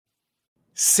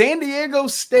San Diego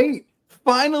State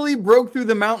finally broke through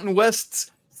the Mountain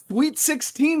West's Sweet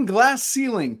 16 glass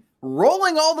ceiling,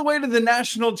 rolling all the way to the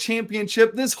national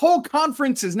championship. This whole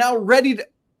conference is now ready to...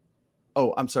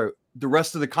 Oh, I'm sorry. The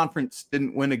rest of the conference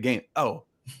didn't win a game. Oh,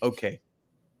 okay.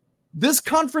 This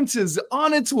conference is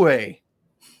on its way.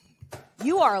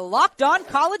 You are Locked On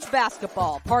College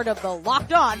Basketball, part of the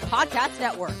Locked On Podcast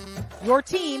Network. Your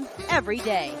team every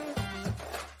day.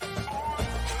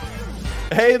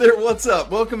 Hey there, what's up?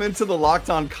 Welcome into the Locked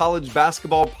On College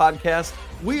Basketball Podcast.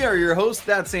 We are your hosts.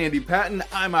 That's Andy Patton.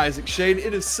 I'm Isaac Shade.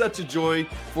 It is such a joy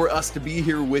for us to be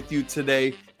here with you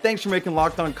today. Thanks for making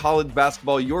Locked On College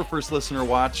Basketball your first listener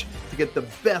watch to get the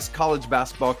best college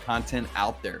basketball content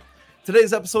out there.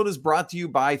 Today's episode is brought to you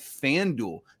by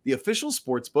FanDuel, the official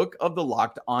sportsbook of the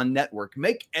Locked On Network.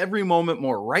 Make every moment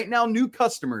more. Right now, new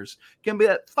customers can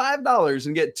bet $5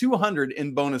 and get $200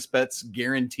 in bonus bets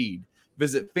guaranteed.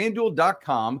 Visit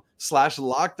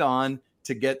FanDuel.com/lockedon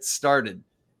to get started.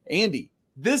 Andy,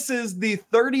 this is the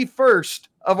 31st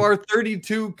of our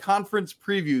 32 conference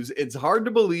previews. It's hard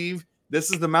to believe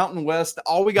this is the Mountain West.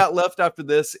 All we got left after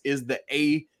this is the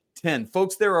A10.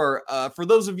 Folks, there are, for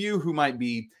those of you who might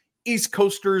be East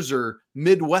Coasters or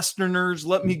Midwesterners,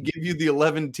 let me give you the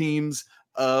 11 teams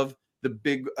of the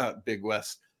Big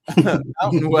West.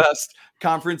 Mountain West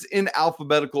Conference in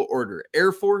alphabetical order.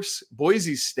 Air Force,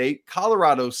 Boise State,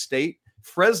 Colorado State,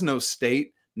 Fresno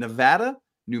State, Nevada,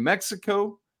 New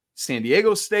Mexico, San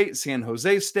Diego State, San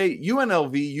Jose State,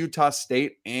 UNLV, Utah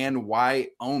State, and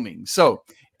Wyoming. So,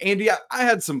 Andy, I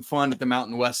had some fun at the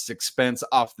Mountain West's expense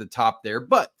off the top there,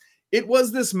 but it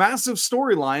was this massive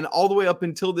storyline all the way up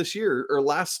until this year or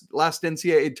last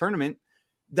NCAA tournament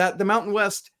that the Mountain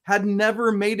West had never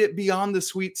made it beyond the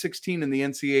Sweet 16 in the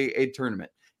NCAA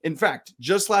tournament. In fact,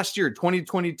 just last year,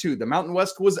 2022, the Mountain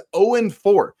West was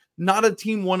 0-4. Not a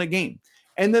team won a game.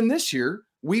 And then this year,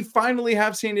 we finally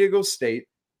have San Diego State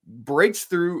breaks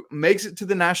through, makes it to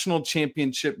the national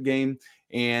championship game,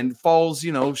 and falls,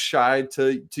 shy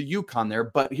to UConn there.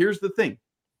 But here's the thing.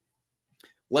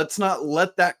 Let's not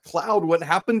let that cloud what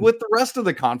happened with the rest of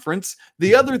the conference.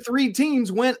 The other three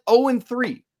teams went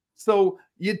 0-3. So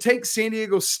you take San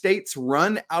Diego State's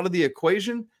run out of the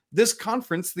equation. This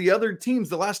conference, the other teams,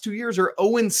 the last 2 years are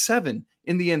 0-7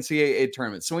 in the NCAA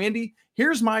tournament. So, Andy,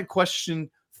 here's my question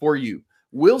for you.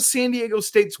 Will San Diego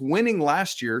State's winning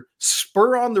last year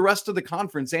spur on the rest of the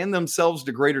conference and themselves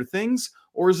to greater things?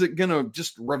 Or is it going to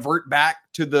just revert back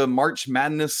to the March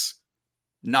Madness,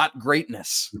 not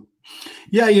greatness?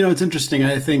 Yeah, it's interesting.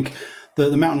 I think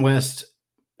the Mountain West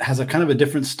has a kind of a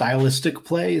different stylistic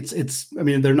play.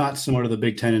 They're not similar to the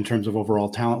Big Ten in terms of overall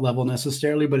talent level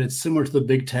necessarily, but it's similar to the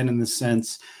Big Ten in the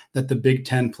sense that the Big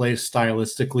Ten plays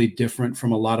stylistically different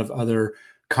from a lot of other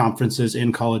conferences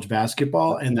in college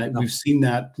basketball, and that we've seen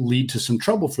that lead to some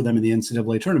trouble for them in the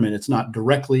NCAA tournament. It's not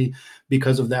directly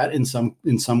because of that in some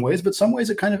ways, but some ways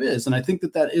it kind of is. And I think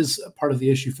that is a part of the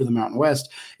issue for the Mountain West.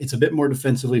 It's a bit more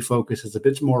defensively focused. It's a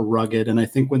bit more rugged. And I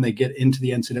think when they get into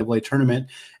the NCAA tournament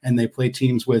and they play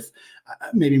teams with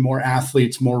maybe more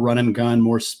athletes, more run and gun,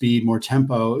 more speed, more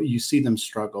tempo, you see them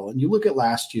struggle. And you look at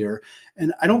last year,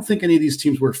 and I don't think any of these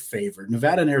teams were favored.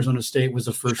 Nevada and Arizona State was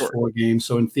the first four games.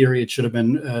 So in theory, it should have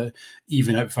been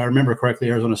even. If I remember correctly,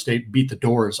 Arizona State beat the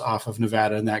doors off of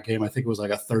Nevada in that game. I think it was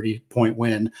like a 30-point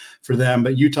win for them.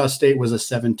 But Utah State was a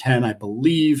 7-10, I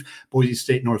believe. Boise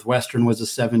State Northwestern was a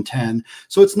 7-10.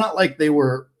 So it's not like they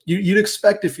were. You'd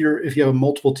expect if you have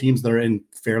multiple teams that are in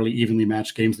fairly evenly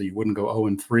matched games that you wouldn't go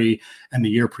 0-3. And the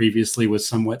year previously was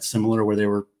somewhat similar,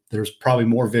 where there's probably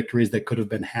more victories that could have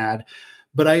been had.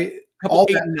 But all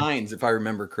 8-9s, if I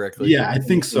remember correctly. Yeah, I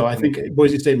think so. I think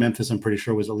Boise State, Memphis, I'm pretty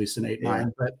sure was at least an 8-9. Yeah.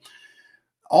 But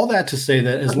all that to say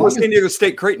that as long as San Diego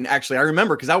State Creighton, actually, I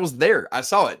remember because I was there. I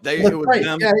saw it. It was right.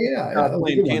 them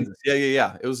playing Kansas.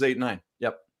 Yeah. It was 8-9.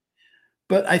 Yep.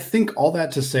 But I think all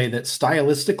that to say that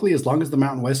stylistically, as long as the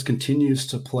Mountain West continues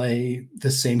to play the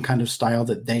same kind of style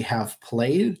that they have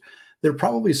played, they're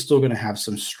probably still going to have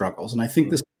some struggles. And I think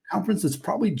this conference is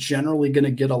probably generally going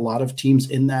to get a lot of teams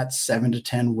in that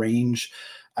 7-10 range,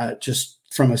 just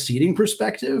from a seeding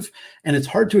perspective. And it's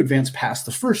hard to advance past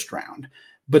the first round.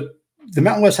 But the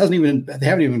Mountain West haven't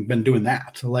even been doing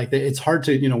that. Like, it's hard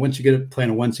to, once you get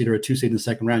playing a 1 seed or a 2 seed in the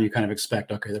second round, you kind of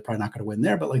expect, okay, they're probably not going to win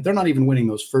there, but they're not even winning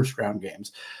those first round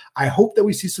games. I hope that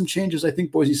we see some changes. I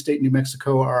think Boise State, New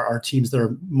Mexico are teams that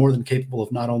are more than capable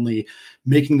of not only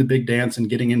making the big dance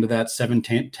and getting into that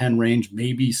 7-10 range,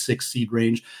 maybe 6 seed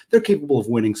range. They're capable of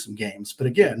winning some games. But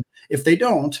again, if they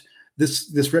don't,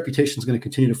 this reputation is going to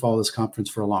continue to follow this conference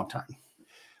for a long time.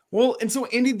 Well, and so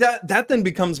Andy, that then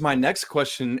becomes my next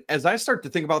question as I start to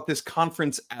think about this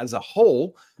conference as a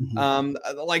whole. Mhm.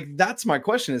 Like that's my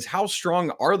question: is how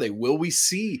strong are they? Will we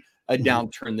see a Mhm.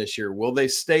 downturn this year? Will they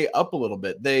stay up a little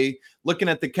bit? They looking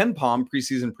at the Ken Palm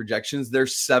preseason projections, they're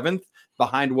seventh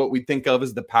behind what we think of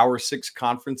as the Power Six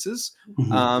conferences.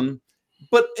 Mhm. Um,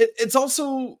 but it's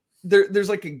also there's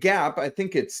like a gap. I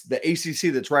think it's the ACC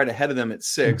that's right ahead of them at Mhm.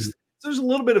 sixth. So there's a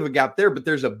little bit of a gap there, but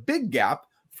there's a big gap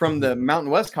from Mhm. the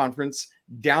Mountain West Conference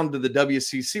down to the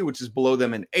WCC, which is below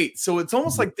them in eighth. So it's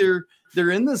almost Mhm. like they're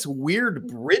in this weird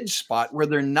bridge spot where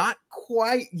they're not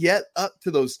quite yet up to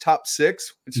those top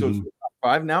six, which is Mhm. top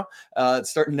five now,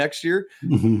 starting next year,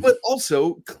 Mhm. but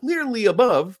also clearly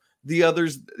above the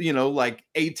others, like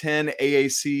A10,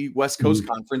 AAC, West Coast Mhm.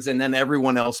 Conference, and then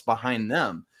everyone else behind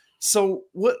them. So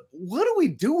what do we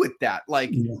do with that? Like,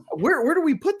 Yeah. where do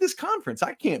we put this conference?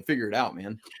 I can't figure it out,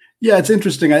 man. Yeah, it's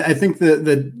interesting. I think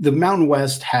the Mountain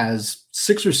West has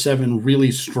 6 or 7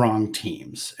 really strong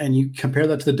teams, and you compare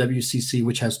that to the WCC,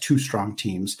 which has 2 strong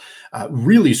teams,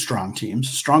 really strong teams,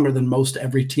 stronger than most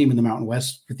every team in the Mountain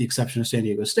West, with the exception of San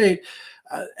Diego State,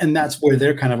 and that's where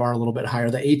they're kind of are a little bit higher.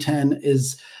 The A10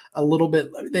 is a little bit.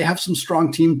 They have some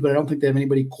strong teams, but I don't think they have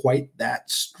anybody quite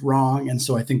that strong, and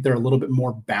so I think they're a little bit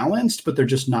more balanced, but they're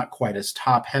just not quite as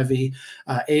top heavy.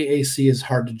 AAC is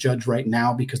hard to judge right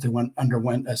now because they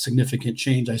underwent a significant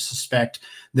change. I suspect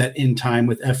that in time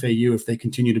with FAU, if they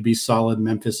continue to be solid,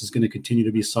 Memphis is going to continue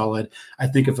to be solid. I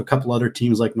think if a couple other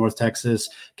teams like North Texas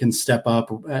can step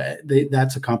up,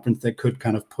 that's a conference that could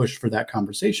kind of push for that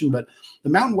conversation. But the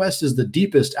Mountain West is the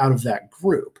deepest out of that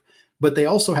group. But they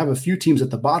also have a few teams at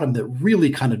the bottom that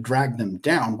really kind of drag them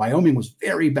down. Wyoming was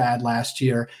very bad last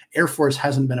year. Air Force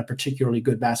hasn't been a particularly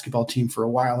good basketball team for a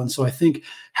while. And so I think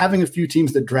having a few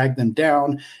teams that drag them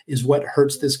down is what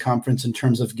hurts this conference in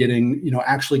terms of getting,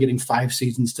 actually getting 5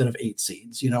 seeds instead of 8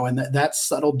 seeds, and that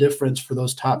subtle difference for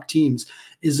those top teams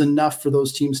is enough for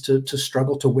those teams to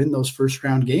struggle to win those first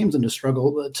round games and to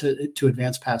struggle to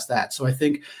advance past that. So I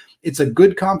think it's a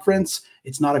good conference.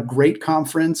 It's not a great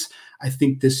conference. I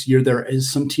think this year there is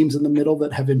some teams in the middle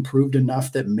that have improved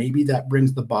enough that maybe that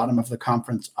brings the bottom of the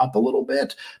conference up a little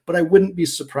bit, but I wouldn't be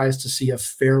surprised to see a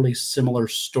fairly similar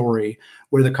story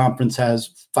where the conference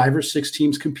has 5 or 6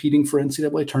 teams competing for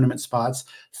NCAA tournament spots,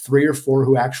 3 or 4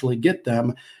 who actually get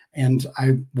them. And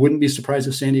I wouldn't be surprised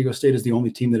if San Diego State is the only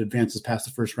team that advances past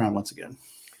the first round once again.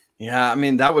 Yeah, I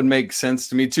mean, that would make sense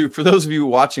to me too. For those of you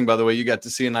watching, by the way, you got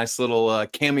to see a nice little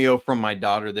cameo from my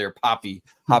daughter there, Poppy,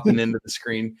 hopping into the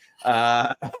screen.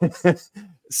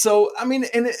 So, I mean,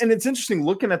 and it's interesting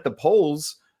looking at the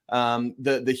polls.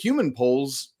 The human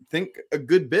polls think a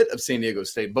good bit of San Diego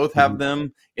State. Both have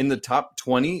them in the top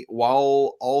 20,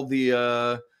 while all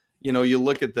the, you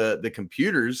look at the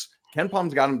computers. Ken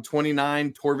Palm's got him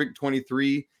 29, Torvik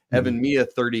 23, Evan Mia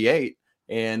 38.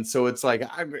 And so it's like,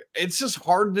 it's just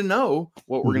hard to know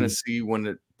what we're going to see when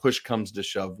it push comes to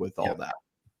shove with all that.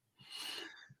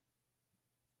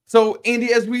 So,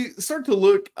 Andy, as we start to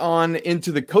look on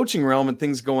into the coaching realm and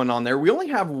things going on there, we only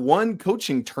have one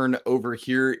coaching turnover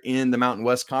here in the Mountain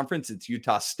West Conference. It's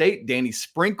Utah State. Danny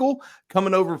Sprinkle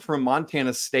coming over from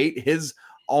Montana State, his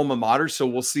alma mater. So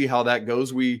we'll see how that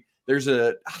goes. There's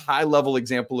a high level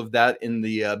example of that in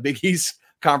the Big East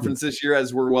Conference this year,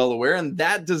 as we're well aware, and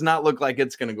that does not look like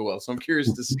it's going to go well. So I'm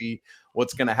curious to see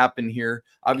what's going to happen here.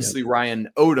 Obviously, Ryan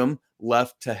Odom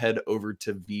left to head over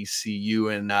to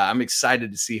VCU, and I'm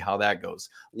excited to see how that goes.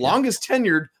 Longest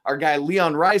tenured, our guy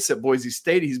Leon Rice at Boise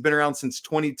State. He's been around since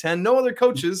 2010. No other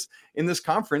coaches in this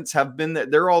conference have been there.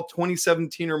 They're all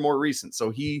 2017 or more recent. So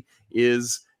he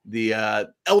is the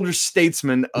elder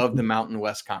statesman of the Mountain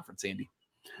West Conference, Andy.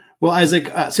 Well, Isaac,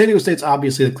 San Diego State's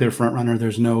obviously the clear front runner.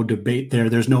 There's no debate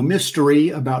there. There's no mystery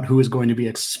about who is going to be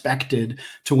expected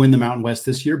to win the Mountain West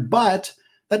this year, but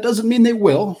that doesn't mean they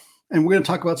will. And we're going to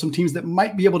talk about some teams that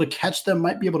might be able to catch them,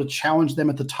 might be able to challenge them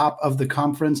at the top of the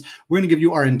conference. We're going to give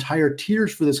you our entire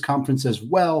tiers for this conference as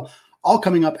well, all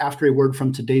coming up after a word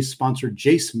from today's sponsor,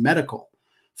 Jace Medical.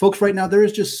 Folks, right now, there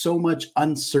is just so much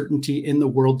uncertainty in the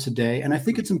world today, and I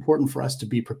think it's important for us to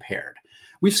be prepared.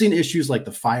 We've seen issues like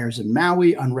the fires in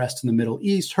Maui, unrest in the Middle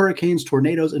East, hurricanes,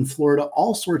 tornadoes in Florida,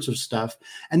 all sorts of stuff.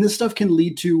 And this stuff can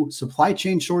lead to supply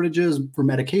chain shortages for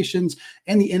medications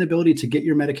and the inability to get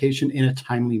your medication in a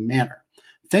timely manner.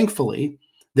 Thankfully,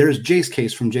 there's Jace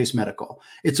Case from Jace Medical.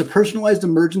 It's a personalized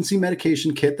emergency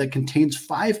medication kit that contains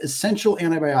 5 essential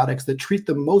antibiotics that treat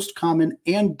the most common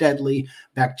and deadly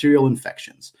bacterial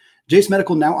infections. Jace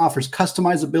Medical now offers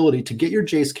customizability to get your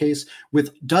Jace case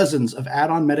with dozens of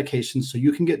add-on medications so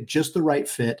you can get just the right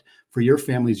fit for your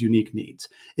family's unique needs.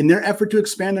 In their effort to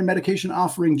expand their medication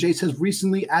offering, Jace has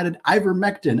recently added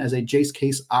ivermectin as a Jace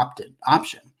case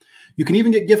option. You can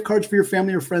even get gift cards for your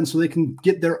family or friends so they can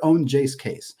get their own Jace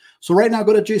case. So right now,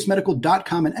 go to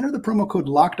jacemedical.com and enter the promo code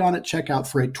LOCKEDON at checkout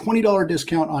for a $20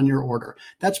 discount on your order.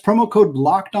 That's promo code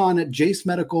LOCKEDON at Jace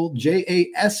Medical,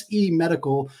 JASE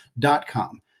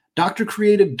Medical.com. Doctor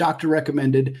created, doctor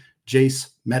recommended,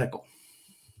 Jace Medical.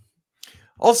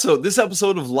 Also, this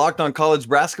episode of Locked On College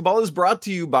Basketball is brought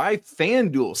to you by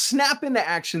FanDuel. Snap into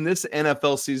action this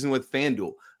NFL season with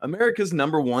FanDuel, America's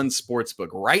 #1 sportsbook.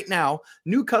 Right now,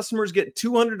 new customers get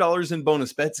 $200 in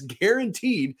bonus bets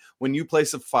guaranteed when you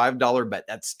place a $5 bet.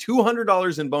 That's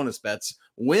 $200 in bonus bets,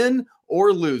 win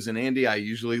or lose. And Andy, I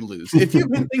usually lose. If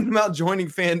you've been thinking about joining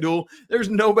FanDuel, there's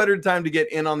no better time to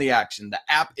get in on the action. The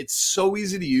app, it's so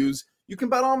easy to use. You can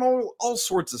bet on all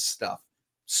sorts of stuff.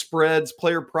 Spreads,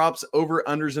 player props, over,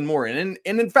 unders, and more. And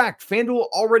in fact, FanDuel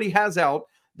already has out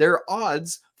their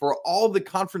odds for all the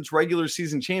conference regular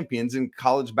season champions in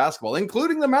college basketball,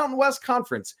 including the Mountain West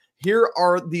Conference. Here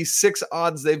are the 6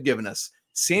 odds they've given us.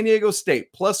 San Diego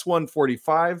State, plus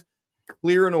 145,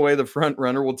 clearing away the front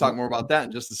runner. We'll talk more about that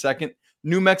in just a second.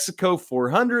 New Mexico,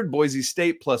 400, Boise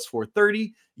State, plus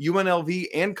 430, UNLV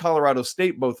and Colorado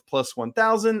State, both plus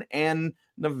 1,000, and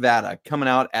Nevada coming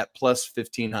out at plus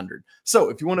 1,500. So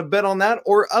if you want to bet on that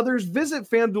or others, visit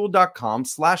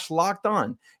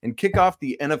FanDuel.com/lockedon and kick off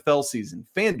the NFL season.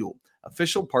 FanDuel,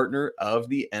 official partner of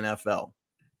the NFL.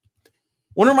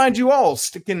 Want to remind you all,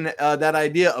 sticking that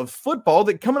idea of football,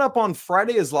 that coming up on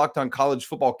Friday is Locked On College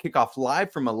Football Kickoff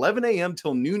Live from 11 a.m.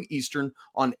 till noon Eastern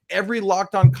on every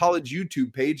Locked On College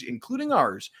YouTube page, including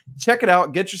ours. Check it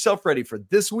out. Get yourself ready for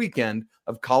this weekend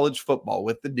of college football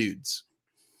with the dudes.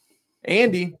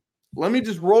 Andy, let me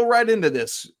just roll right into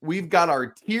this. We've got our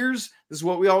tiers. This is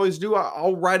what we always do.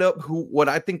 I'll write up what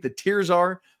I think the tiers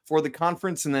are for the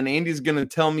conference, and then Andy's going to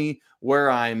tell me where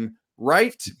I'm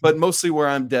right, but mostly where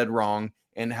I'm dead wrong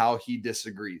and how he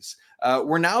disagrees.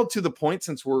 We're now to the point,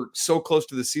 since we're so close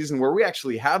to the season, where we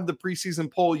actually have the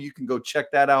preseason poll. You can go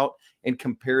check that out and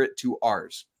compare it to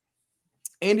ours.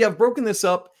 Andy, I've broken this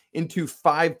up into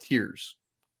 5 tiers.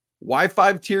 Why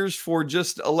 5 tiers for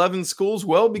just 11 schools?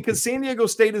 Well, because San Diego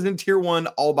State is in tier 1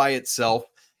 all by itself,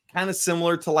 kind of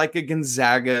similar to like a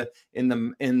Gonzaga in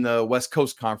the West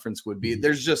Coast Conference would be.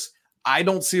 There's just, I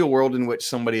don't see a world in which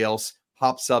somebody else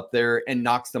pops up there and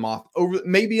knocks them off over,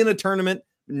 maybe in a tournament,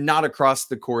 not across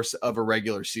the course of a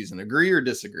regular season. Agree or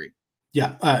disagree?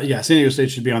 Yeah. San Diego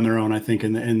State should be on their own, I think,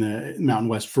 in the Mountain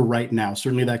West for right now.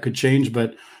 Certainly that could change,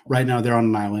 but right now they're on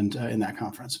an island in that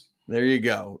conference. There you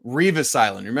go. Revis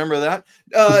Island. Remember that?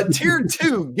 Tier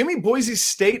 2, give me Boise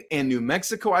State and New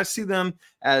Mexico. I see them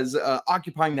as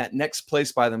occupying that next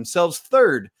place by themselves.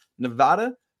 3rd,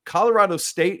 Nevada, Colorado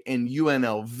State, and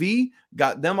UNLV.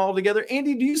 Got them all together.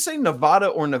 Andy, do you say Nevada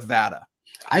or Nevada?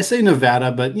 I say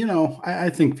Nevada, but I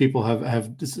think people have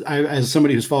as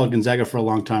somebody who's followed Gonzaga for a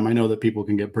long time, I know that people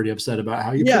can get pretty upset about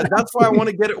how you. Yeah, that's why I want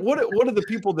to get it. What do the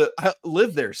people that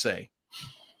live there say?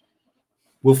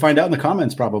 We'll find out in the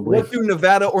comments probably. What do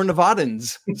Nevada or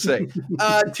Nevadans say?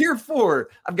 Tier 4,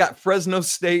 I've got Fresno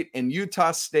State and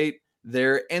Utah State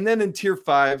there. And then in tier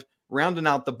 5, rounding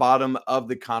out the bottom of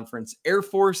the conference, Air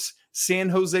Force, San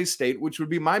Jose State, which would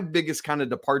be my biggest kind of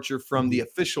departure from the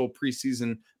official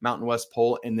preseason Mountain West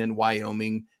poll, and then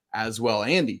Wyoming as well.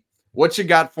 Andy, what you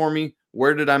got for me?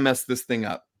 Where did I mess this thing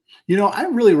up? I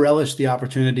really relish the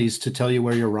opportunities to tell you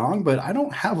where you're wrong, but I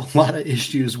don't have a lot of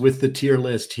issues with the tier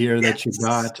list here that you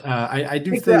got. I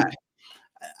do think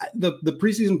the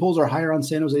preseason polls are higher on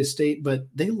San Jose State, but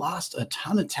they lost a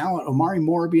ton of talent. Omari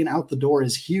Moore being out the door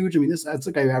is huge. I mean, that's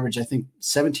a guy who averaged, I think,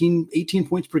 17, 18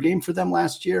 points per game for them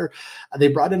last year. They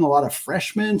brought in a lot of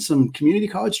freshmen, some community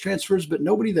college transfers, but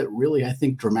nobody that really, I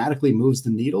think, dramatically moves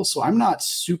the needle. So I'm not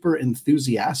super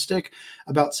enthusiastic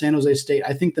about San Jose State.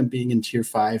 I think them being in tier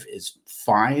 5 is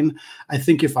fine. I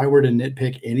think if I were to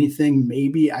nitpick anything,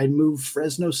 maybe I'd move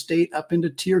Fresno State up into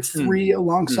tier 3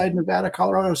 alongside Nevada,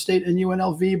 Colorado State, and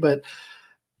UNLV, but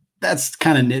that's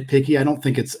kind of nitpicky.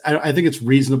 I think it's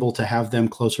reasonable to have them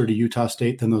closer to Utah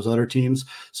State than those other teams.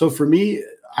 So for me,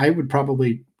 I would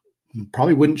probably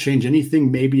wouldn't change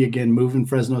anything. Maybe again, moving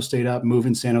Fresno State up,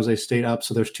 moving San Jose State up.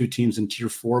 So there's 2 teams in tier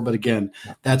 4, but again,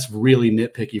 that's really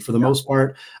nitpicky. For the most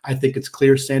part, I think it's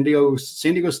clear San Diego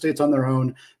State's on their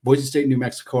own. Boise State and New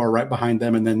Mexico are right behind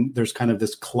them. And then there's kind of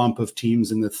this clump of teams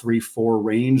in the 3-4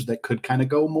 range that could kind of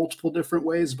go multiple different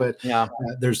ways. But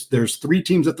there's 3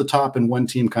 teams at the top and 1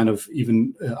 team kind of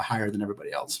even higher than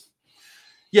everybody else.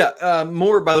 Yeah,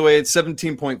 more, by the way, it's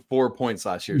 17.4 points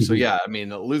last year. So, Mhm. yeah, I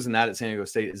mean, losing that at San Diego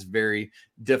State is very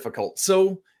difficult.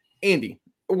 So, Andy,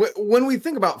 when we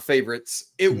think about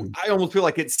favorites, Mhm. I almost feel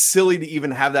like it's silly to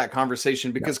even have that conversation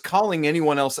Yeah. because calling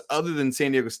anyone else other than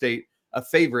San Diego State a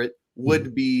favorite Mhm.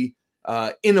 would be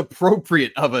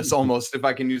inappropriate of us almost, if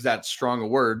I can use that strong a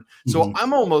word. So, Mhm.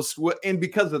 I'm almost, and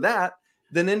because of that,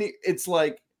 then it's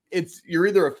like, you're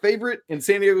either a favorite in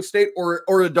San Diego State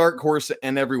or a dark horse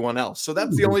and everyone else. So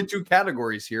that's the Mhm. only two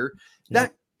categories here. Yeah.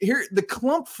 That here the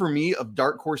clump for me of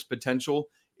dark horse potential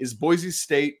is Boise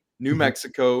State, New Mhm.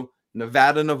 Mexico,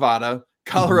 Nevada,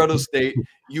 Colorado Mhm. State,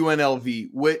 UNLV,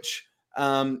 which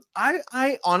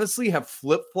I honestly have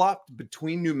flip-flopped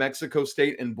between New Mexico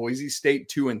State and Boise State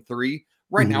 2 and 3.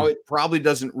 Right now, Mhm. it probably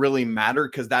doesn't really matter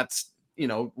because that's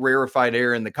rarefied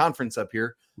air in the conference up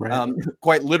here. Right.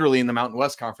 Quite literally in the Mountain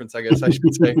West Conference, I guess I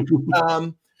should say.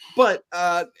 But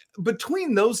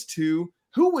between those two,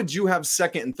 who would you have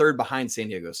second and third behind San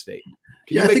Diego State?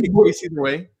 Can Yeah, you I make think a case either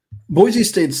way? Boise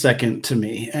State's second to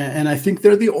me, and I think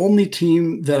they're the only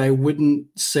team that I wouldn't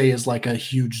say is like a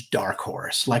huge dark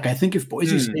horse. Like, I think if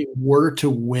Boise Hmm. State were to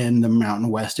win the Mountain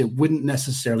West, it wouldn't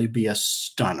necessarily be a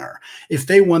stunner. If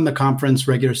they won the conference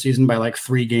regular season by like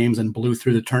 3 games and blew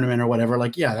through the tournament or whatever,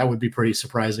 like, yeah, that would be pretty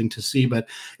surprising to see. But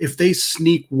if they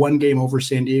sneak 1 game over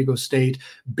San Diego State,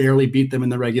 barely beat them in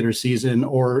the regular season,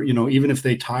 or even if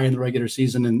they tie in the regular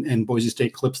season and Boise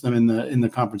State clips them in the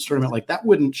conference tournament, like, that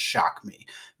wouldn't shock me.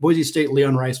 Boise State,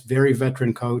 Leon Rice, very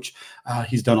veteran coach.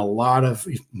 He's done a lot of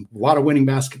winning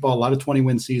basketball, a lot of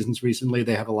 20-win seasons recently.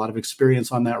 They have a lot of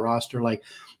experience on that roster. Like,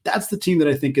 that's the team that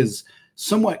I think is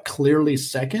somewhat clearly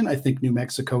second. I think New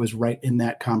Mexico is right in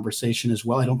that conversation as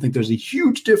well. I don't think there's a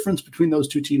huge difference between those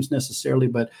two teams necessarily,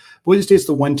 but Boise State's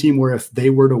the one team where if they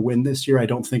were to win this year, I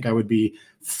don't think I would be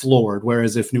floored.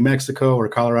 Whereas if New Mexico or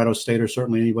Colorado State or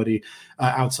certainly anybody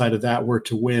outside of that were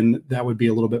to win, that would be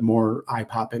a little bit more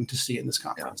eye-popping to see in this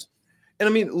conference. And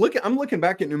I mean, I'm looking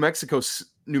back at New Mexico's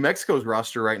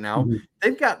roster right now. Mm-hmm.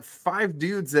 They've got 5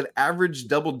 dudes that averaged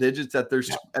double digits at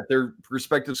their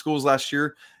respective schools last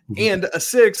year, Mm-hmm. and a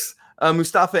 6th,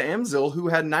 Mustafa Amzil, who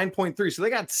had 9.3. So they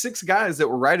got 6 guys that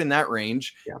were right in that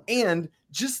range. Yeah. And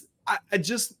just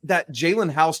that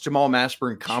Jalen House Jamal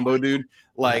Mashburn combo, dude.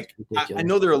 Like, I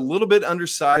know they're a little bit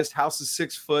undersized. House is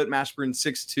 6 foot, Mashburn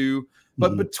 6'2",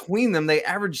 but between them they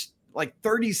averaged like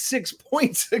 36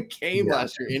 points a game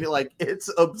last year. And it's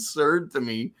absurd to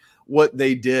me what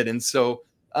they did. And so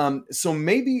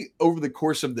maybe over the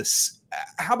course of this,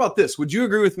 how about this? Would you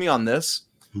agree with me on this?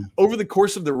 Over the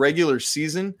course of the regular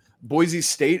season, Boise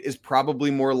State is probably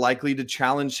more likely to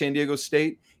challenge San Diego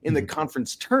State. In the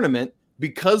conference tournament,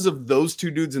 because of those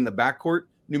two dudes in the backcourt,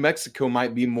 New Mexico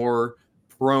might be more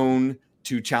prone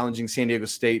to challenging San Diego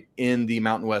State in the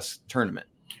Mountain West tournament.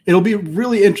 It'll be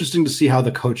really interesting to see how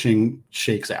the coaching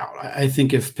shakes out. I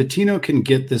think if Pitino can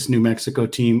get this New Mexico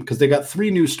team, because they got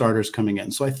 3 new starters coming in.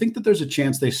 So I think that there's a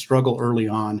chance they struggle early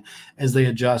on as they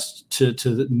adjust to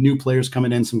the new players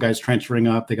coming in, some guys transferring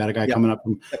up. They got a guy coming up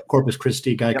from Corpus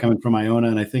Christi, guy coming from Iona.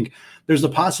 And I think there's a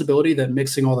possibility that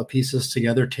mixing all the pieces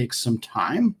together takes some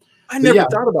time. I never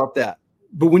thought about that.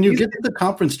 But when you get to the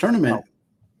conference tournament,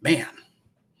 man,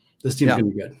 this team's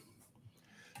going to be good.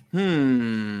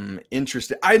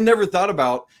 Interesting. I never thought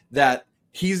about that.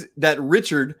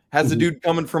 Richard has a dude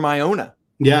coming from Iona.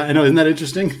 Yeah, I know. Isn't that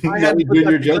interesting? I hadn't put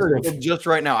that together just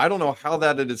right now. I don't know how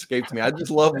that had escaped me. I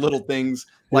just love little things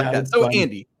like that. So, fun.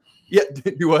 Andy,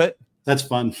 do what? That's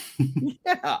fun.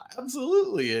 Yeah,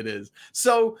 absolutely it is.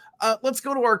 So let's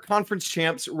go to our conference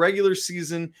champs, regular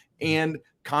season and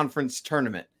conference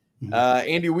tournament.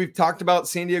 Andy, we've talked about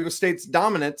San Diego State's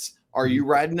dominance. Are you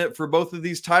riding it for both of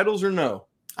these titles or no?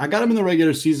 I got them in the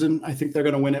regular season. I think they're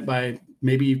going to win it by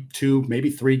maybe 2, maybe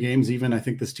 3 games even. I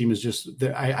think this team is just –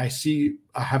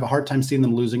 I have a hard time seeing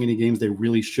them losing any games they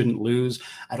really shouldn't lose.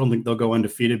 I don't think they'll go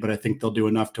undefeated, but I think they'll do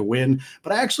enough to win.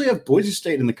 But I actually have Boise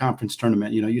State in the conference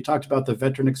tournament. You talked about the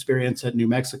veteran experience at New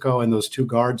Mexico and those 2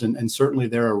 guards, and certainly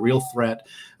they're a real threat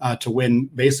to win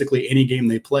basically any game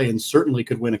they play, and certainly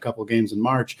could win a couple games in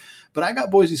March. But I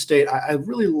got Boise State. I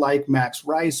really like Max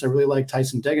Rice. I really like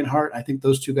Tyson Degenhart. I think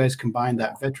those 2 guys combine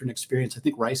that veteran experience. I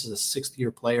think Rice is a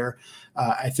 6th-year player.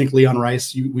 I think Leon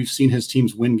Rice, we've seen his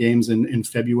teams win games in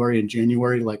February and January,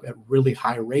 like at really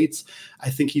high rates. I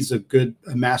think he's a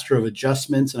master of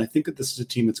adjustments, and I think that this is a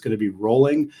team that's going to be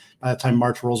rolling by the time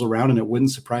March rolls around, and it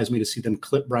wouldn't surprise me to see them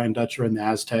clip Brian Dutcher and the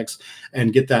Aztecs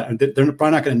and get that. And they're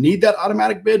probably not going to need that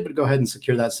automatic bid, but go ahead and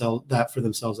secure that for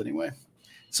themselves anyway.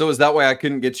 So is that why I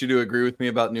couldn't get you to agree with me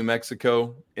about New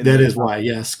Mexico? That is why,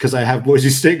 yes, because I have Boise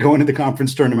State going to the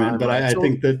conference tournament, but I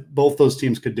think that both those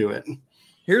teams could do it.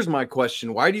 Here's my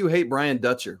question. Why do you hate Brian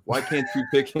Dutcher? Why can't you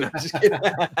pick him?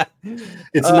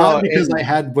 It's not because I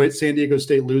had San Diego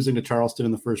State losing to Charleston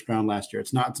in the first round last year.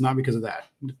 It's not because of that.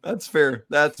 That's fair.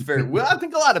 That's fair. Well, I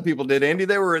think a lot of people did, Andy.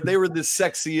 They were this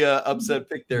sexy upset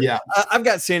pick there. Yeah. I've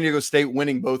got San Diego State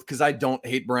winning both because I don't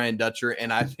hate Brian Dutcher,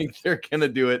 and I think they're going to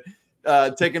do it,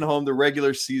 taking home the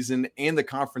regular season and the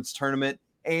conference tournament.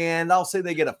 And I'll say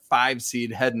they get a 5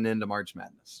 seed heading into March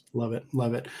Madness. Love it.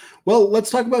 Love it. Well, let's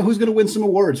talk about who's going to win some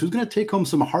awards, who's going to take home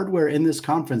some hardware in this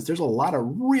conference. There's a lot of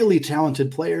really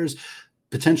talented players,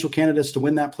 potential candidates to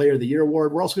win that Player of the Year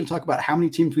award. We're also going to talk about how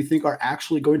many teams we think are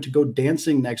actually going to go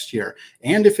dancing next year,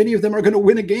 and if any of them are going to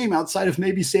win a game outside of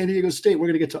maybe San Diego State. We're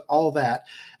going to get to all that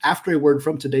after a word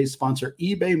from today's sponsor,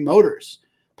 eBay Motors.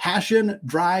 Passion,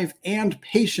 drive, and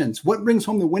patience. What brings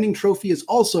home the winning trophy is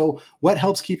also what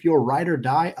helps keep your ride or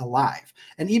die alive.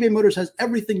 And eBay Motors has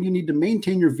everything you need to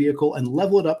maintain your vehicle and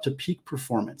level it up to peak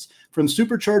performance. From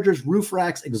superchargers, roof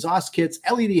racks, exhaust kits,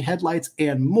 LED headlights,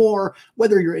 and more.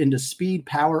 Whether you're into speed,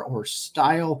 power, or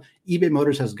style, eBay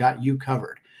Motors has got you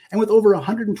covered. And with over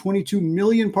 122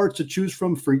 million parts to choose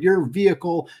from for your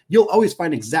vehicle, you'll always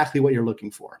find exactly what you're looking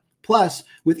for. Plus,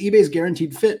 with eBay's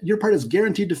Guaranteed Fit, your part is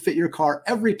guaranteed to fit your car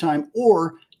every time,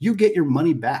 or you get your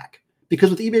money back. Because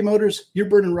with eBay Motors, you're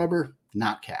burning rubber,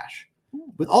 not cash.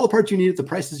 With all the parts you need at the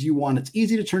prices you want, it's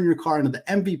easy to turn your car into the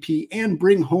MVP and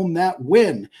bring home that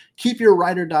win. Keep your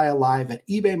ride or die alive at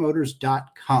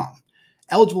ebaymotors.com.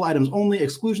 Eligible items only,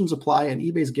 exclusions apply, and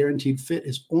eBay's Guaranteed Fit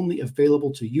is only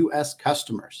available to U.S.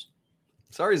 customers.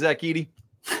 Sorry, Zach Edey.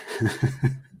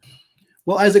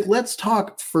 Well, Isaac, let's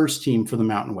talk first team for the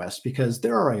Mountain West, because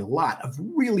there are a lot of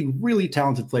really, really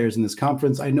talented players in this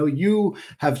conference. I know you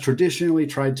have traditionally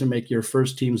tried to make your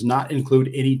first teams not include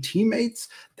any teammates.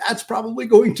 That's probably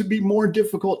going to be more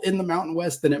difficult in the Mountain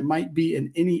West than it might be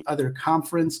in any other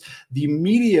conference. The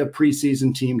media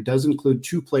preseason team does include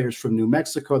 2 players from New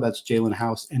Mexico. That's Jalen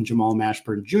House and Jamal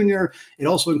Mashburn Jr. It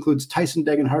also includes Tyson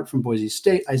Degenhart from Boise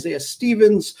State, Isaiah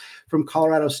Stevens from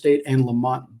Colorado State, and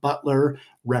Lamont Butler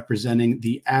representing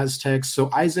the Aztecs.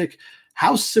 So, Isaac,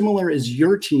 how similar is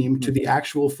your team to the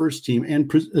actual first team?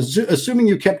 And assuming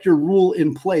you kept your rule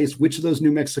in place, which of those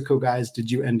New Mexico guys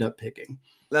did you end up picking?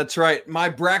 That's right. My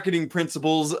bracketing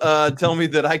principles tell me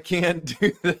that I can't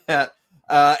do that.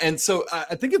 And so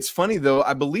I think it's funny, though.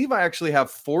 I believe I actually have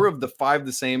 4 of the 5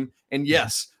 the same. And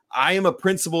yes, I am a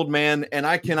principled man, and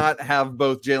I cannot have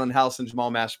both Jalen House and Jamal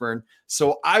Mashburn.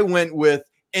 So I went with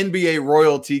NBA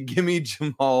royalty. Give me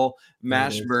Jamal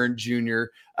Mashburn Jr.,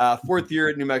 4th year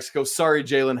at New Mexico. Sorry,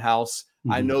 Jalen House.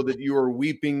 I know that you are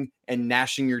weeping and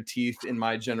gnashing your teeth in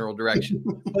my general direction.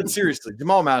 But seriously,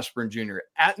 Jamal Mashburn Jr.,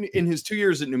 in his 2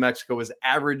 years at New Mexico, has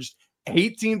averaged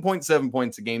 18.7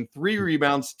 points a game, 3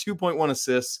 rebounds, 2.1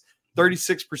 assists,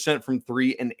 36% from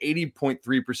 3, and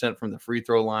 80.3% from the free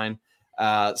throw line.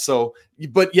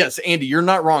 But yes, Andy, you're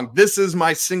not wrong. This is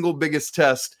my single biggest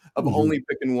test of only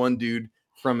picking one dude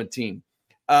from a team.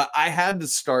 I had to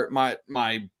start my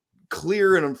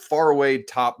clear and far away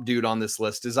top dude on this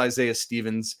list is Isaiah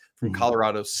Stevens from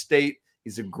Colorado State.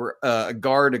 He's a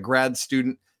guard, a grad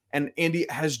student. And Andy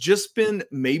has just been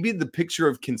maybe the picture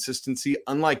of consistency,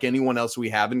 unlike anyone else we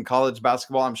have in college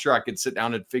basketball. I'm sure I could sit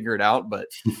down and figure it out, but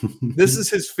this is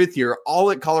his 5th year, all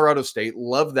at Colorado State.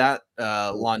 Love that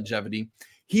longevity.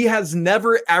 He has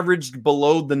never averaged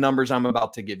below the numbers I'm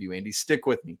about to give you, Andy. Stick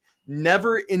with me.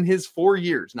 Never in his 4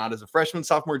 years, not as a freshman,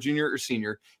 sophomore, junior, or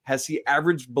senior, has he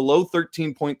averaged below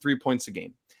 13.3 points a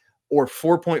game, or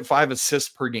 4.5 assists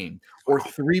per game, or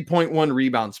 3.1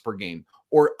 rebounds per game,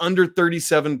 or under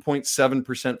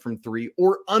 37.7% from 3,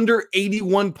 or under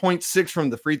 81.6 from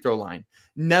the free throw line.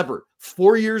 Never.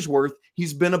 4 years worth.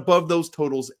 He's been above those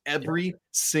totals every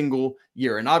single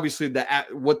year. And obviously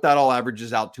what that all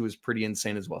averages out to is pretty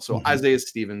insane as well. So Isaiah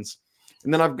Stevens.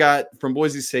 And then I've got from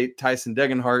Boise State, Tyson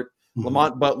Degenhart,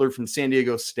 Lamont Butler from San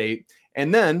Diego State.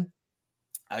 And then,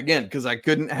 again, because I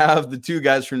couldn't have the 2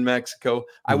 guys from Mexico,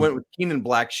 I went with Keenan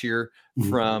Blackshear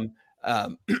from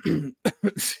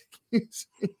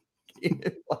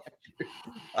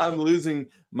I'm losing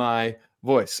my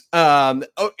voice. And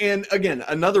again,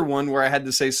 another one where I had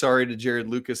to say sorry to Jared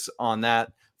Lucas on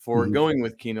that for going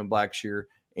with Keenan Blackshear.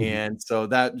 And so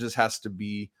that just has to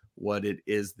be what it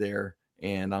is there.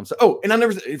 And I'm and I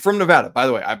never from Nevada, by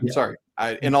the way. I'm sorry.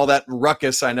 In all that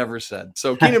ruckus, I never said.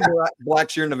 So Keenan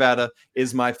Blackshear, Nevada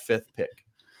is my 5th pick.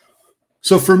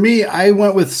 So for me, I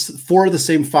went with 4 of the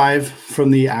same 5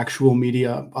 from the actual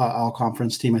media all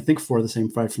conference team. I think 4 of the same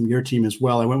 5 from your team as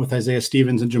well. I went with Isaiah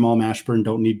Stevens and Jamal Mashburn.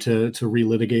 Don't need to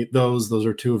relitigate those. Those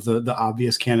are 2 of the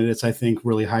obvious candidates. I think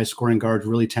really high scoring guards,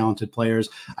 really talented players.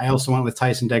 I also went with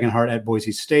Tyson Degenhart at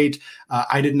Boise State.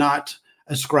 I did not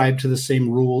ascribe to the same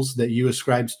rules that you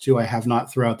ascribed to. I have not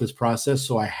throughout this process.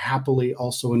 So I happily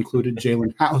also included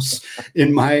Jalen House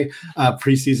in my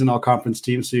preseason all conference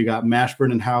team. So you got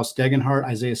Mashburn and House, Degenhart,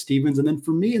 Isaiah Stevens. And then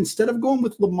for me, instead of going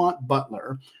with Lamont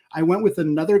Butler, I went with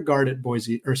another guard at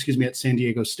San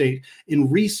Diego State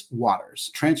in Reese Waters,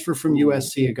 transfer from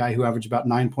USC, a guy who averaged about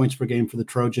 9 points per game for the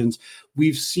Trojans.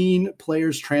 We've seen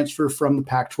players transfer from the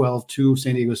Pac-12 to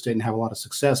San Diego State and have a lot of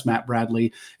success. Matt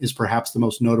Bradley is perhaps the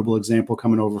most notable example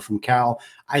coming over from Cal.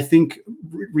 I think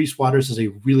Reese Waters is a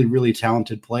really, really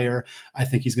talented player. I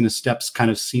think he's going to step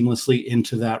kind of seamlessly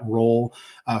into that role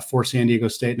for San Diego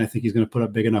State, and I think he's going to put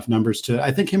up big enough numbers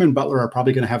I think him and Butler are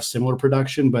probably going to have similar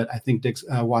production, but I think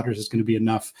Waters is going to be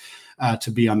enough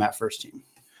to be on that first team.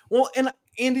 Well, and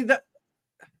Andy, that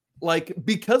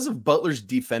because of Butler's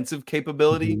defensive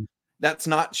capability, that's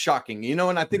not shocking,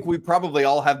 and I think we probably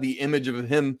all have the image of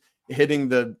him hitting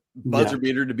the buzzer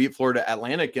beater to beat Florida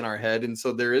Atlantic in our head. And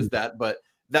so there is that, but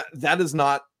that is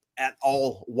not at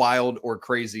all wild or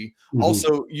crazy.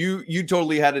 Also, you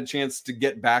totally had a chance to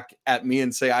get back at me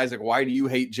and say, Isaac, why do you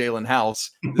hate Jalen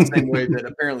House the same way that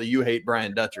apparently you hate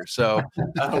Brian Dutcher? So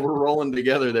we're rolling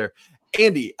together there.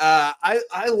 Andy,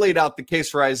 I laid out the case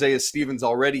for Isaiah Stevens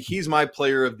already. He's my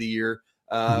player of the year.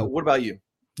 What about you?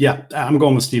 Yeah, I'm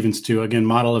going with Stevens too. Again,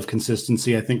 model of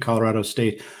consistency. I think Colorado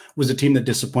State was a team that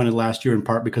disappointed last year in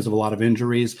part because of a lot of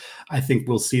injuries. I think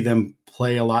we'll see them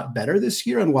play a lot better this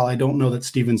year. And while I don't know that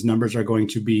Stevens' numbers are going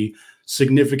to be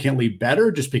significantly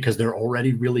better just because they're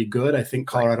already really good, I think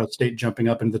Colorado State jumping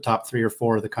up into the top 3 or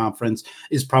 4 of the conference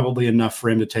is probably enough for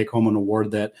him to take home an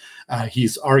award that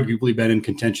he's arguably been in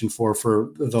contention for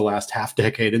the last half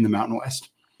decade in the Mountain West.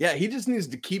 Yeah, he just needs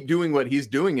to keep doing what he's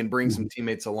doing and bring some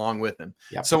teammates along with him.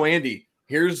 Yep. So, Andy,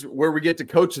 here's where we get to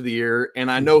Coach of the Year,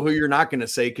 and I know who you're not going to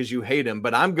say because you hate him,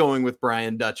 but I'm going with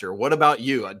Brian Dutcher. What about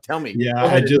you? Tell me.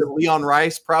 Yeah, Leon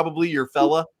Rice, probably your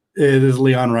fella. It is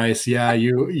Leon Rice. Yeah,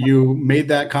 you made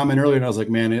that comment earlier, and I was like,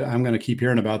 man, I'm going to keep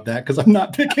hearing about that because I'm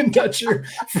not picking Dutcher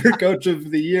for Coach of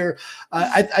the Year.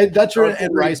 Dutcher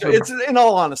and Rice. It's in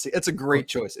all honesty, it's a great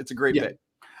choice. It's a great pick.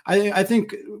 I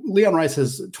think Leon Rice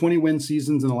has 20 win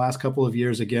seasons in the last couple of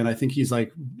years. Again, I think he's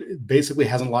basically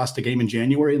hasn't lost a game in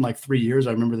January in 3 years.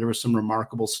 I remember there was some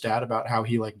remarkable stat about how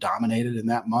he dominated in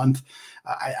that month.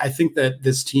 I think that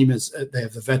this team they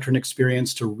have the veteran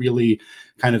experience to really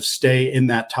kind of stay in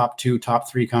that top 2, top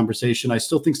 3 conversation. I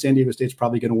still think San Diego State's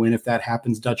probably going to win. If that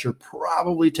happens, Dutcher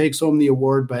probably takes home the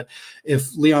award. But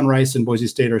if Leon Rice and Boise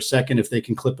State are second, if they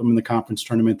can clip him in the conference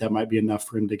tournament, that might be enough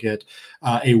for him to get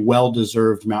a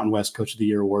well-deserved Mountain West Coach of the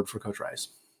Year award for Coach Rice.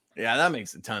 Yeah, that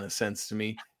makes a ton of sense to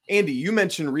me. Andy, you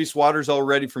mentioned Reese Waters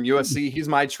already from USC. He's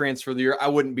my transfer of the year. I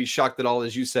wouldn't be shocked at all,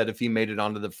 as you said, if he made it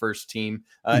onto the first team.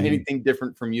 Anything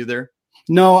different from you there?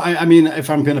 No, I mean,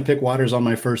 if I'm going to pick Waters on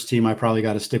my first team, I probably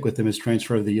got to stick with him as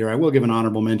transfer of the year. I will give an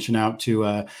honorable mention out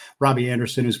to Robbie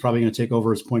Anderson, who's probably going to take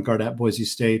over as point guard at Boise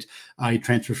State. He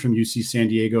transferred from UC San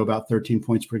Diego, about 13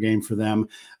 points per game for them.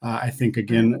 I think,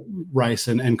 again, Rice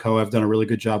and Co. have done a really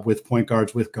good job with point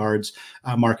guards, with guards.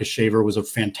 Marcus Shaver was a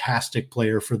fantastic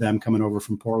player for them coming over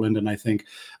from Portland. And I think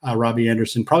Robbie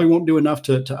Anderson probably won't do enough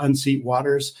to unseat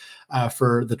Waters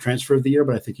for the transfer of the year,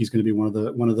 but I think he's going to be one of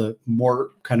the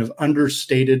more kind of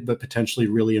understated but potentially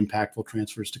really impactful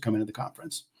transfers to come into the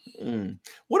conference.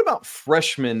 What about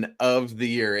freshman of the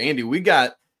year? Andy, we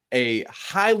got a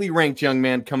highly ranked young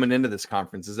man coming into this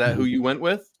conference. Is that who you went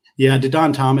with? Yeah,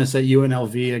 Didon Thomas at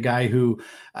UNLV, a guy who,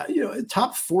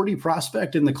 top 40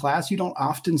 prospect in the class. You don't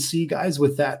often see guys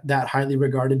with that highly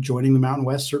regarded joining the Mountain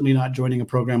West, certainly not joining a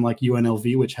program like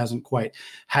UNLV, which hasn't quite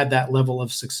had that level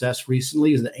of success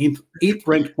recently. He's the eighth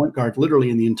ranked point guard literally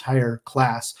in the entire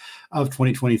class of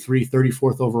 2023,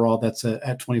 34th overall. That's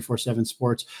at 24/7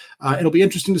 Sports. It'll be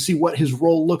interesting to see what his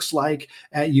role looks like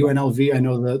at UNLV. I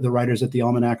know the writers at the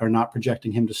Almanac are not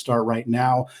projecting him to start right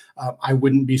now. I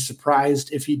wouldn't be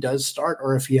surprised if he does start,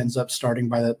 or if he ends up starting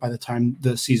by the time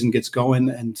the season gets going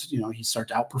and he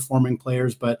starts outperforming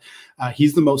players. But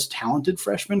he's the most talented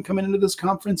freshman coming into this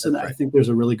conference, and I think there's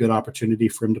a really good opportunity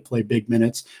for him to play big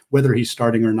minutes, whether he's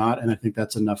starting or not. And I think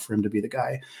that's enough for him to be the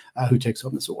guy who takes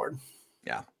home this award.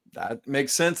 Yeah. That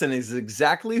makes sense, and is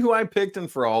exactly who I picked, and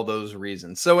for all those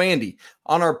reasons. So, Andy,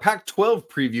 on our Pac-12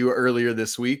 preview earlier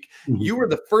this week, you were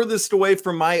the furthest away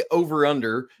from my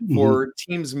over-under for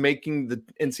teams making the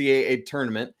NCAA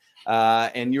tournament.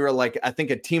 and you were like, I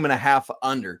think a team and a half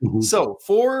under. Mhm. So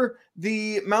for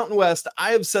the Mountain West,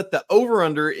 I have set the over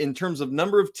under in terms of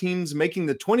number of teams making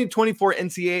the 2024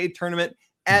 NCAA tournament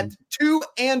at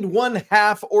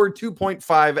 2.5 or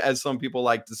 2.5, as some people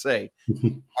like to say.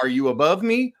 Are you above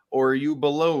me or are you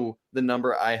below the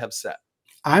number I have set?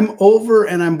 I'm over,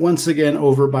 and I'm once again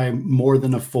over by more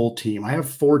than a full team. I have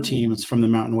 4 teams from the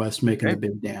Mountain West making the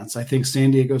big dance. I think San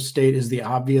Diego State is the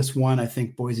obvious one. I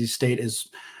think Boise State is,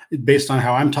 based on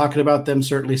how I'm talking about them,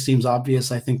 certainly seems obvious.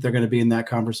 I think they're going to be in that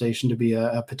conversation to be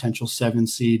a potential 7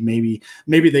 seed. Maybe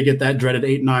they get that dreaded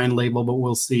 8-9 label, but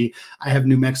we'll see. I have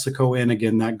New Mexico in.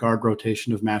 Again, that guard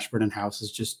rotation of Mashburn and House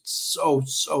is just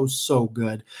so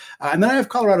good. And then I have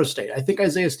Colorado State. I think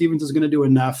Isaiah Stevens is going to do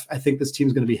enough. I think this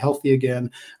team's going to be healthy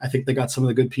again. I think they got some of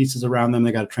the good pieces around them.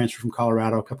 They got a transfer from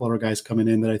Colorado, a couple other guys coming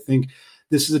in that I think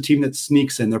this is a team that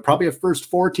sneaks in. They're probably a first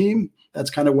 4 team. That's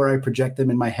kind of where I project them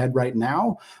in my head right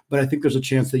now. But I think there's a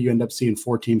chance that you end up seeing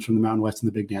 4 teams from the Mountain West in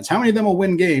the Big Dance. How many of them will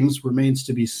win games remains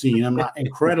to be seen. I'm not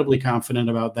incredibly confident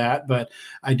about that, but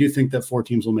I do think that 4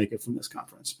 teams will make it from this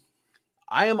conference.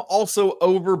 I am also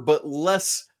over, but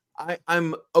less.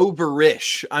 I'm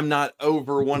over-ish. I'm not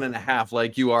over 1.5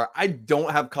 like you are. I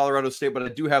don't have Colorado State, but I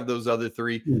do have those other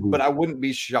 3. But I wouldn't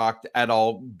be shocked at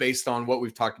all based on what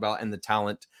we've talked about and the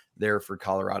talent there for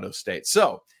Colorado State.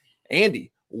 So,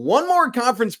 Andy, one more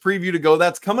conference preview to go.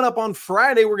 That's coming up on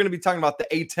Friday. We're going to be talking about the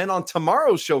A10 on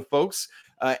tomorrow's show, folks.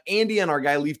 Andy and our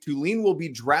guy Leaf Tulane will be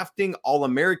drafting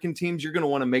All-American teams. You're going to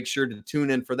want to make sure to tune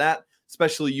in for that,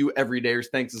 especially you everydayers.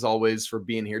 Thanks as always for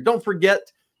being here. Don't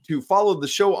forget to follow the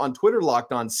show on Twitter,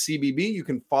 Locked On CBB. You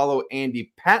can follow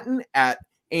Andy Patton at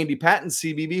Andy Patton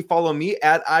CBB. Follow me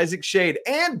at Isaac Shade.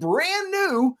 And brand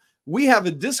new, we have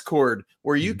a Discord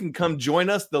where you can come join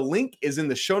us. The link is in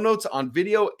the show notes on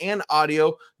video and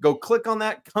audio. Go click on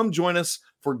that. Come join us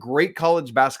for great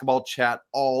college basketball chat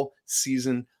all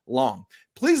season long.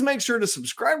 Please make sure to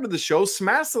subscribe to the show,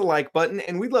 smash the like button,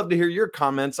 and we'd love to hear your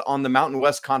comments on the Mountain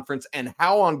West Conference and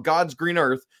how on God's green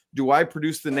earth do I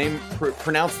pronounce the name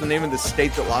of the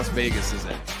state that Las Vegas is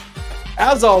in.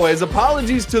 As always,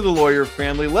 apologies to the lawyer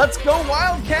family. Let's go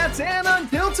Wildcats, and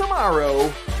until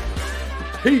tomorrow,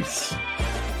 peace.